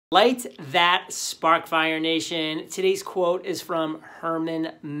Light that spark, Fire Nation. Today's quote is from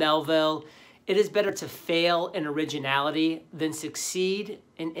Herman Melville. It is better to fail in originality than succeed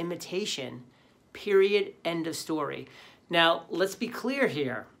in imitation. Period. End of story. Now, let's be clear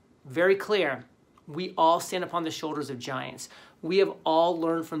here. Very clear. We all stand upon the shoulders of giants. We have all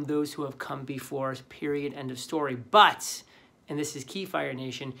learned from those who have come before us. Period. End of story. But, and this is key, Fire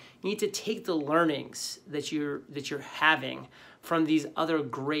Nation, you need to take the learnings that you're having from these other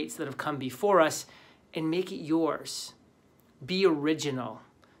greats that have come before us and make it yours. Be original.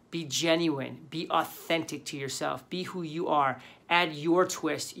 Be genuine. Be authentic to yourself. Be who you are. Add your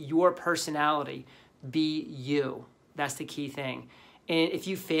twist, your personality. Be you. That's the key thing. And if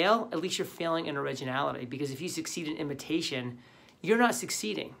you fail, at least you're failing in originality, because if you succeed in imitation, you're not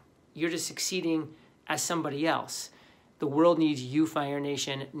succeeding. You're just succeeding as somebody else. The world needs you, Fire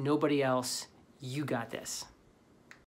Nation. Nobody else. You got this.